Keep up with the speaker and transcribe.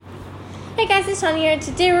Hey guys, it's Tanya here.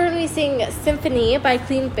 Today we're going to be singing Symphony by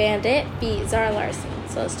Bandit beat Zara Larsson.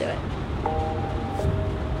 So let's do it.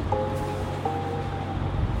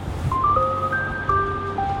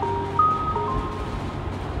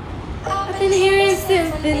 I've been hearing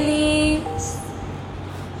symphonies.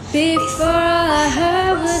 Before all I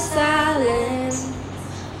heard was silence.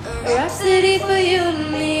 A rhapsody for you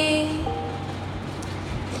and me.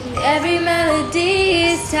 And every melody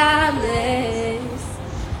is timeless.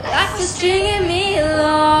 Life was stringing me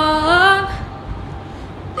along.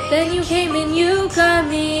 Then you came and you cut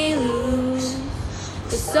me loose.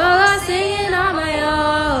 It's all I'm singing on my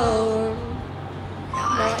own.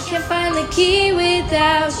 Now I can't find the key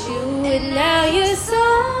without you. And now your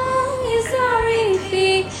song is on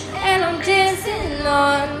repeat. And I'm dancing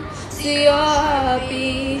on to your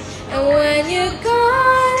beat. And when you're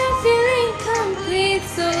gone, I feel incomplete.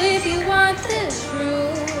 So if you want the truth,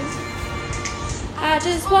 I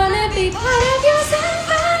just wanna be part of your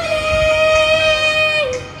symphony.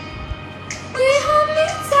 We hold me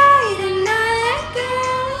tight and not let go.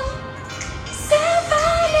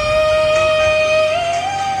 Symphony.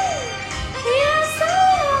 We are so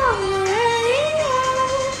long already.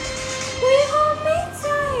 We hold me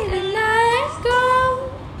tight and not let go.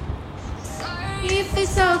 Sorry if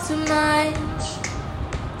it's all too much.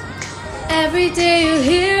 Every day you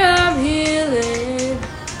hear I'm healing.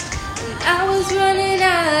 I was running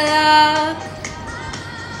out of luck.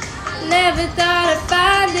 Never thought I'd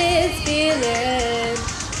find this feeling.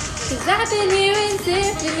 'Cause I've been hearing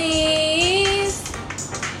symphonies.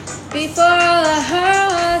 Before all I heard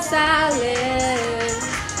was silence.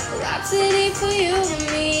 A rhapsody for you and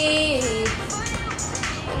me.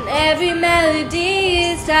 And every melody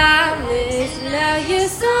is timeless. Now your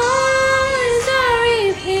song is on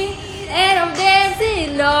repeat. And I'm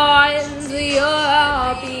dancing on to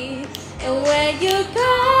your beat. And when you're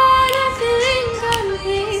gone, I feel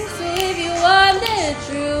incomplete. So if you want the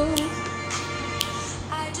truth,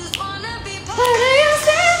 I just wanna be part of your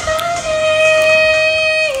symphony.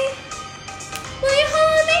 Will you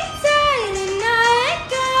hold me tight and not let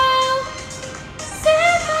go?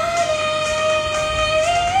 Symphony.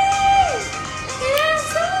 And I'm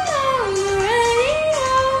so long already.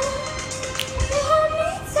 Will you hold me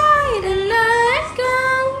tight and not let go?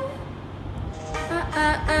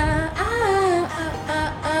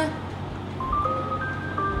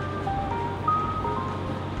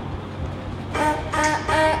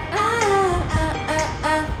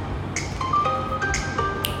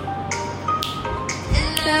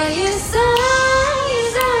 Now your song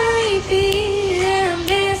is on repeat. And I'm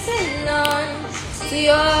dancing on to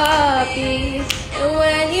your beat. And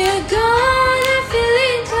when you're gone, I feel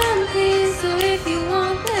incomplete. So if you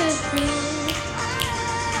want the truth,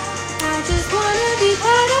 I just wanna be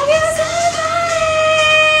part of your symphony.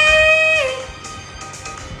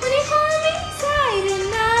 When you hold me tight and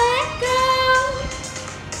not let go.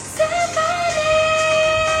 Symphony.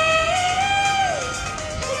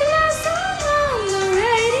 Like a love song on the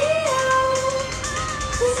radio.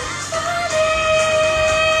 Symphony.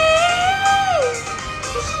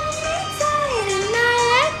 You hold me tight and not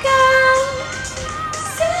let go.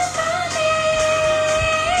 Symphony.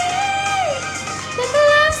 Like a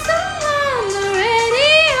love song on the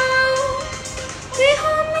radio. We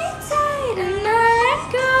hold me tight and not let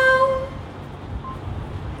go.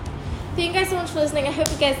 Thank you guys so much for listening. I hope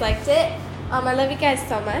you guys liked it. I love you guys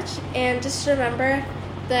so much. And just remember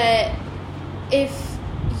that if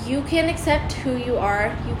you can't accept who you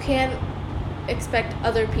are, you can't expect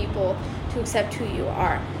other people to accept who you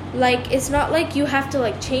are. Like, it's not like you have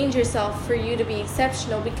to change yourself for you to be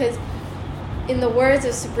exceptional, because in the words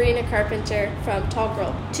of Sabrina Carpenter from Tall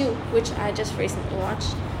Girl 2, which I just recently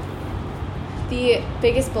watched, the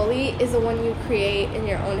biggest bully is the one you create in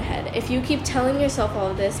your own head. If you keep telling yourself all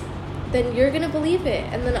of this, then you're going to believe it,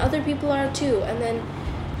 and then other people are too, and then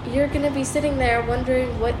you're going to be sitting there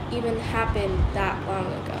wondering what even happened that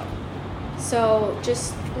long ago. So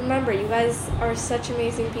just remember, you guys are such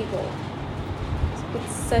amazing people with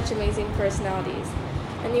such amazing personalities,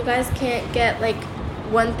 and you guys can't get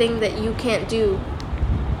one thing that you can't do.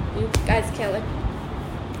 You guys can't let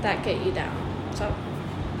that get you down. So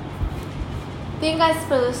thank you guys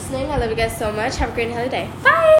for listening. I love you guys so much. Have a great and healthy day. Bye.